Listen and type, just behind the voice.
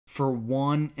for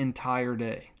one entire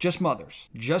day. Just mothers,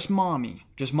 just mommy,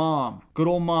 just mom, good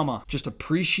old mama. Just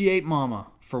appreciate mama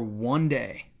for one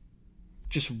day.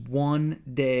 Just one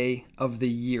day of the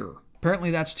year.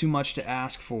 Apparently that's too much to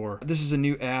ask for. This is a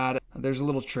new ad. There's a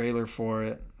little trailer for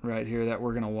it right here that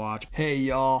we're gonna watch. Hey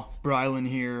y'all, Brylan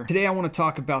here. Today I want to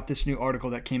talk about this new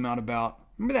article that came out about,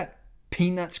 remember that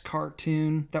Peanuts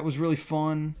cartoon that was really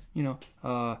fun? You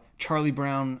know, Charlie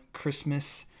Brown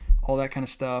Christmas, all that kind of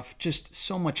stuff. Just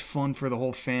so much fun for the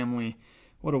whole family.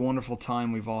 What a wonderful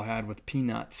time we've all had with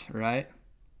Peanuts, right?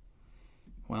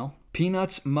 Well,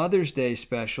 Peanuts Mother's Day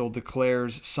special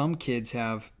declares some kids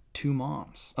have two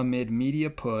moms amid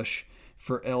media push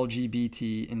for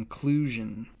LGBT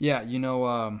inclusion. Yeah, you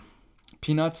know,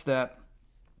 Peanuts, that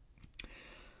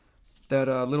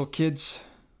little kids,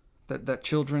 that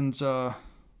children's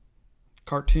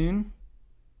cartoon.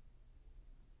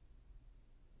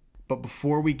 But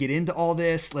before we get into all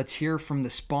this, let's hear from the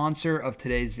sponsor of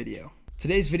today's video.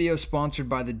 Today's video is sponsored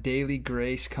by the Daily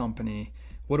Grace Company.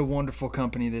 What a wonderful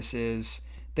company this is.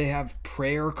 They have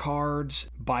prayer cards,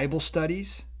 Bible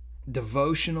studies,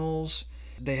 devotionals.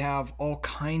 They have all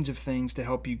kinds of things to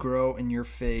help you grow in your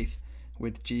faith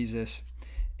with Jesus.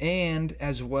 And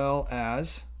as well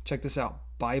as, check this out,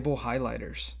 Bible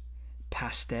highlighters,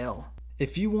 pastel.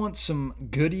 If you want some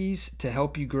goodies to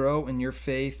help you grow in your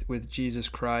faith with Jesus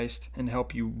Christ and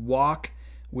help you walk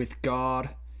with God,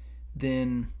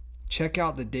 then check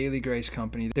out the Daily Grace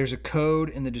Company. There's a code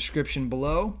in the description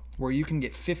below where you can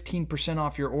get 15%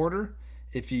 off your order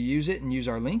if you use it and use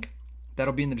our link.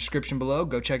 That'll be in the description below.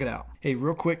 Go check it out. Hey,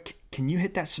 real quick, can you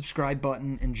hit that subscribe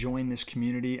button and join this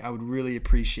community? I would really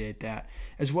appreciate that.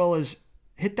 As well as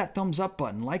hit that thumbs up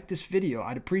button. Like this video.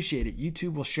 I'd appreciate it.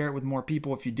 YouTube will share it with more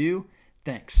people if you do.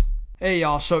 Thanks. Hey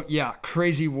y'all, so yeah,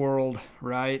 crazy world,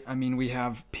 right? I mean, we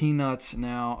have Peanuts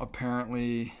now,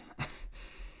 apparently.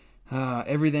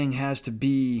 Everything has to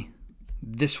be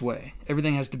this way.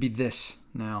 Everything has to be this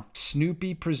now.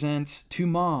 Snoopy presents to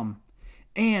mom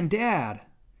and dad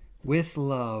with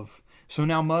love. So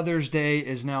now Mother's Day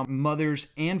is now Mother's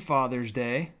and Father's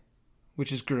Day,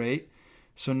 which is great.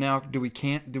 So now do we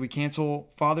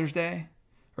cancel Father's Day?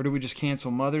 Or do we just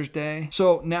cancel Mother's Day?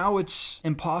 So now it's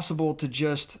impossible to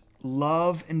just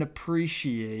love and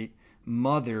appreciate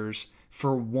mothers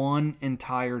for one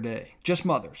entire day. Just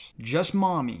mothers, just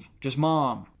mommy, just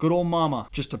mom, good old mama.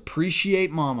 Just appreciate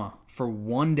mama for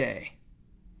one day.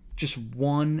 Just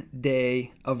one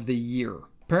day of the year.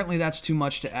 Apparently that's too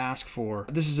much to ask for.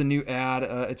 This is a new ad.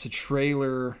 It's a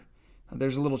trailer.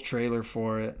 There's a little trailer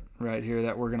for it right here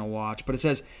that we're going to watch. But it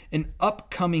says, an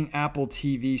upcoming Apple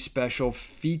TV special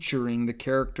featuring the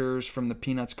characters from the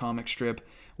Peanuts comic strip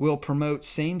will promote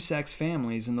same-sex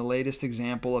families in the latest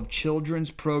example of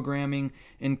children's programming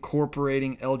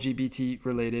incorporating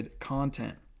LGBT-related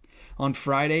content. On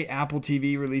Friday, Apple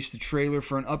TV released a trailer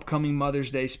for an upcoming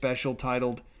Mother's Day special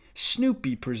titled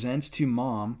Snoopy Presents to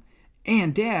Mom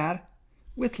and Dad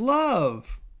with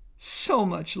Love. So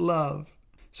much love.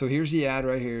 So here's the ad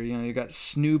right here. You know, you got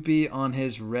Snoopy on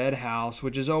his red house,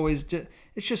 which is always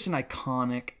it's just an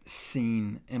iconic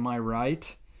scene. Am I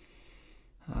right?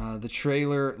 The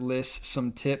trailer lists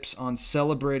some tips on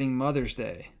celebrating Mother's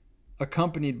Day,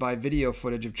 accompanied by video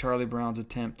footage of Charlie Brown's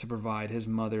attempt to provide his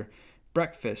mother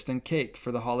breakfast and cake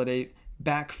for the holiday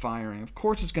backfiring. Of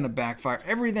course it's going to backfire.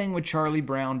 Everything with Charlie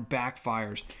Brown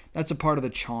backfires. That's a part of the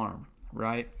charm,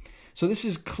 right? So this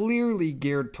is clearly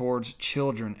geared towards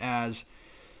children, as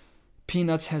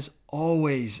Peanuts has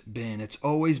always been. It's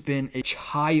always been a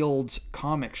child's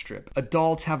comic strip.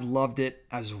 Adults have loved it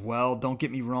as well. Don't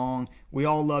get me wrong. We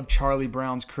all love Charlie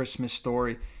Brown's Christmas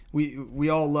Story. We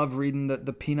all love reading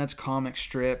the Peanuts comic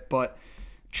strip, but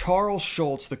Charles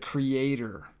Schulz, the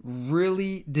creator,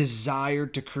 really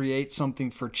desired to create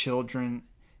something for children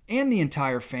and the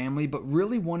entire family, but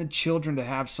really wanted children to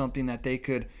have something that they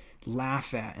could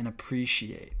laugh at and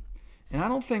appreciate. And I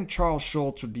don't think Charles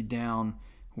Schulz would be down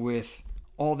with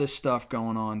all this stuff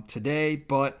going on today,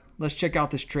 but let's check out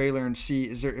this trailer and see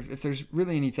if there's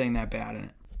really anything that bad in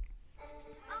it.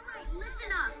 All right,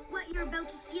 listen up. What you're about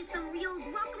to see is some real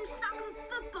welcome sock'em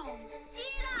football. See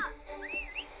it up.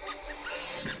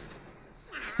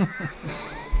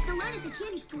 The line at the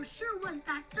candy store sure was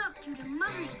backed up due to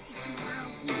Mother's Day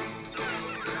tomorrow.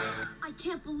 I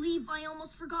can't believe I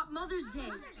almost forgot Mother's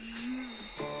Day.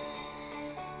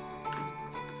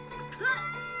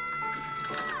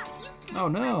 Oh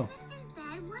no. Breakfast in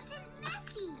bed wasn't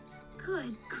messy.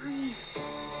 Good grief.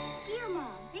 Dear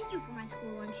Mom, thank you for my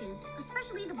school lunches,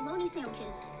 especially the bologna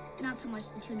sandwiches. Not so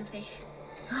much the tuna fish.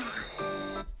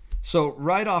 So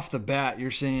right off the bat,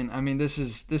 you're seeing, I mean, this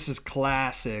is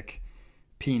classic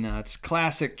Peanuts,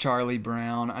 classic Charlie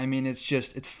Brown. I mean,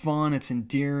 it's fun, it's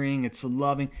endearing, it's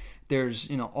loving.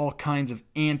 There's, all kinds of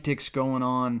antics going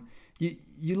on.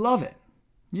 You love it.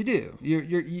 You do.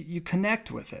 You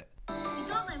connect with it. We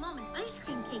got my mom an ice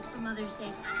cream cake for Mother's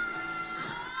Day.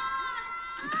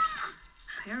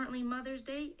 Apparently Mother's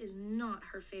Day is not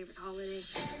her favorite holiday.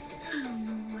 I don't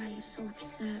know why you're so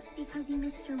upset. Because you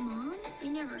missed your mom? I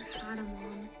never had a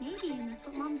mom. Maybe you miss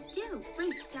what moms do.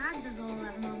 My dad does all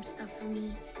that mom stuff for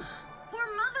me. For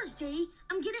Mother's Day,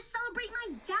 I'm gonna celebrate my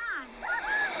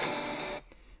dad.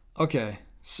 Okay.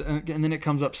 So, and then it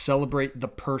comes up, celebrate the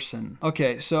person.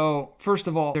 Okay, so first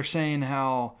of all, they're saying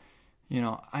how,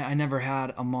 I never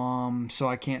had a mom, so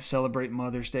I can't celebrate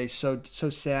Mother's Day. So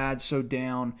sad, so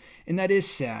down. And that is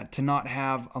sad to not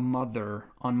have a mother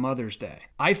on Mother's Day.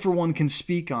 I, for one, can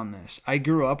speak on this. I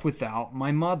grew up without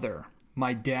my mother.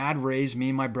 My dad raised me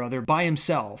and my brother by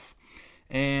himself.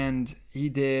 And he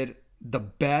did the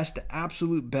best,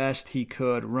 absolute best he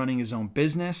could, running his own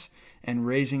business and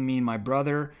raising me and my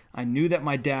brother. I knew that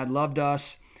my dad loved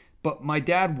us, but my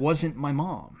dad wasn't my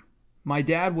mom. My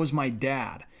dad was my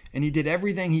dad. And he did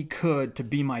everything he could to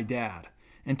be my dad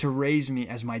and to raise me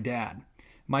as my dad.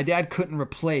 My dad couldn't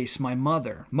replace my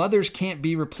mother. Mothers can't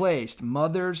be replaced.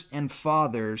 Mothers and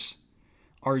fathers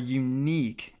are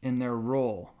unique in their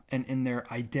role and in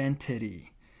their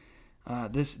identity.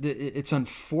 It's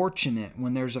unfortunate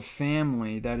when there's a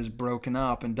family that is broken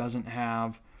up and doesn't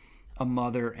have a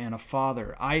mother and a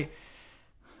father.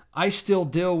 I still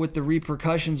deal with the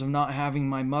repercussions of not having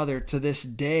my mother to this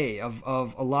day, of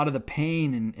a lot of the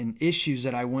pain and issues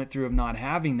that I went through of not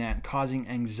having that, causing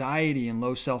anxiety and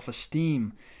low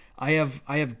self-esteem. I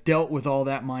have dealt with all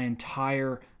that my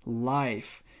entire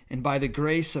life. And by the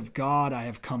grace of God, I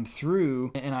have come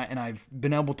through, and I've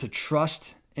been able to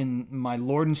trust in my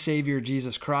Lord and Savior,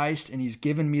 Jesus Christ, and He's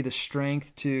given me the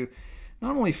strength to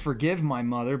not only forgive my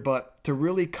mother, but to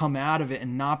really come out of it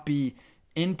and not be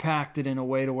impacted in a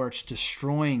way to where it's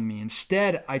destroying me.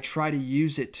 Instead, I try to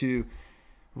use it to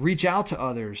reach out to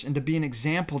others and to be an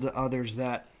example to others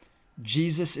that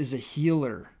Jesus is a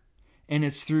healer. And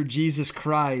it's through Jesus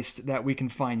Christ that we can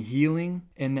find healing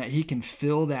and that He can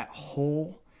fill that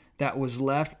hole that was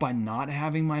left by not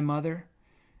having my mother,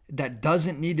 that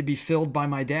doesn't need to be filled by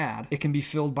my dad. It can be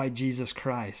filled by Jesus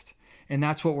Christ. And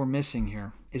that's what we're missing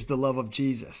here, is the love of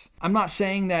Jesus. I'm not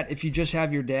saying that if you just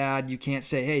have your dad, you can't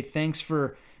say, hey, thanks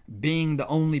for being the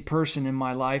only person in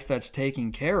my life that's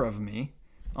taking care of me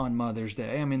on Mother's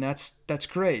Day. I mean, that's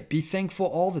great. Be thankful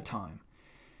all the time.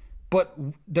 But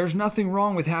there's nothing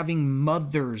wrong with having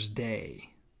Mother's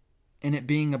Day and it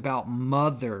being about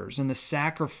mothers and the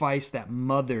sacrifice that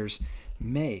mothers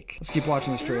make. Let's keep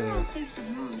watching this trailer. There are all types of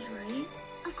moms, right?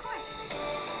 Of course.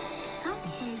 Some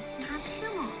kids can have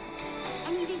two moms.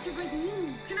 And even kids like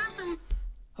me can have some...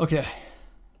 Okay.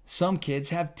 Some kids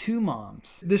have two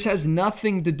moms. This has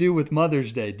nothing to do with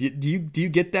Mother's Day. Do you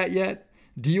get that yet?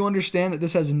 Do you understand that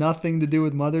this has nothing to do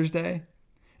with Mother's Day?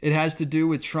 It has to do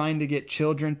with trying to get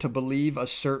children to believe a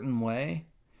certain way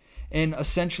and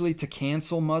essentially to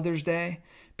cancel Mother's Day.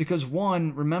 Because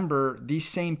one, remember, these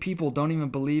same people don't even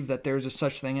believe that there's a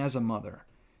such thing as a mother.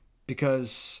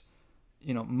 Because,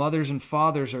 mothers and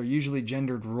fathers are usually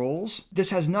gendered roles. This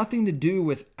has nothing to do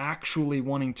with actually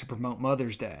wanting to promote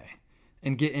Mother's Day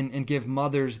and give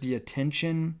mothers the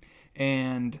attention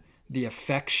and the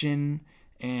affection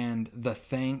and the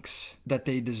thanks that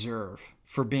they deserve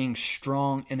for being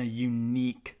strong in a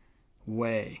unique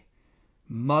way.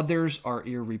 Mothers are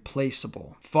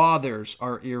irreplaceable. Fathers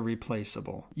are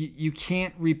irreplaceable. You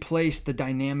can't replace the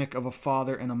dynamic of a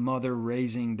father and a mother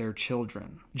raising their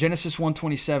children. Genesis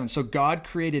 1:27, so God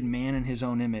created man in His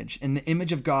own image. In the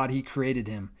image of God, He created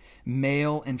him.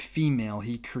 Male and female,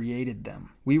 He created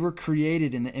them. We were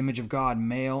created in the image of God,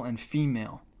 male and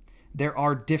female. There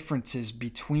are differences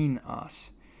between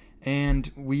us,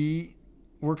 and we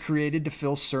were created to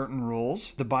fill certain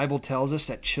roles. The Bible tells us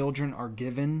that children are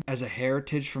given as a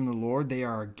heritage from the Lord. They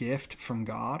are a gift from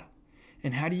God.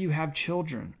 And how do you have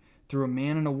children? Through a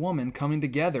man and a woman coming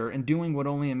together and doing what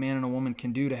only a man and a woman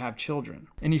can do to have children.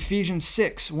 In Ephesians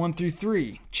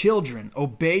 6:1-3, children,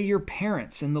 obey your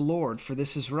parents in the Lord, for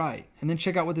this is right. And then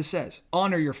check out what this says.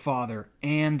 Honor your father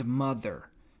and mother,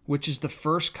 which is the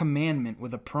first commandment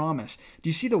with a promise. Do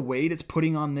you see the weight it's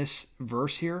putting on this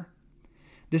verse here?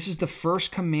 This is the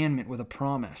first commandment with a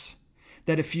promise.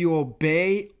 That if you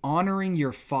obey honoring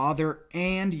your father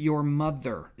and your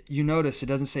mother, you notice it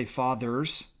doesn't say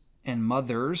fathers and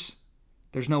mothers.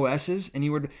 There's no S's.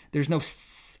 There's no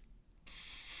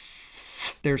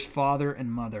there's father and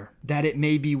mother. That it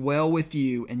may be well with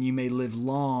you and you may live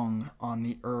long on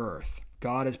the earth.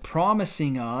 God is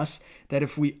promising us that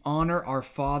if we honor our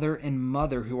father and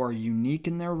mother who are unique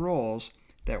in their roles,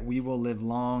 that we will live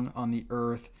long on the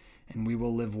earth and we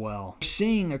will live well. We're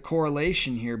seeing a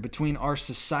correlation here between our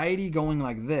society going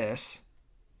like this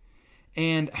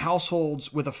and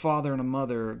households with a father and a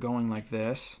mother going like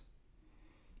this.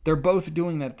 They're both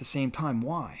doing that at the same time.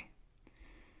 Why?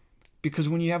 Because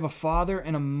when you have a father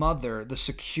and a mother, the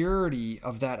security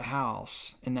of that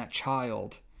house and that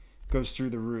child goes through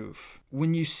the roof.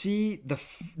 When you see the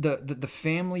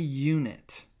family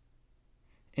unit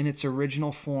in its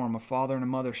original form, a father and a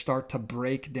mother, start to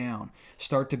break down,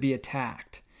 start to be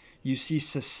attacked, you see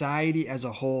society as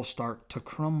a whole start to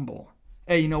crumble.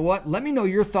 Hey, you know what? Let me know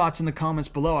your thoughts in the comments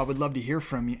below. I would love to hear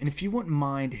from you. And if you wouldn't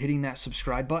mind hitting that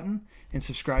subscribe button and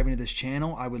subscribing to this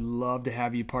channel, I would love to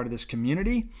have you part of this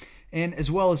community. And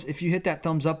as well as if you hit that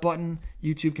thumbs up button,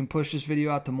 YouTube can push this video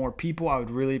out to more people. I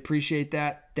would really appreciate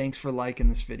that. Thanks for liking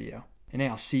this video. And hey,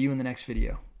 I'll see you in the next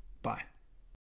video. Bye.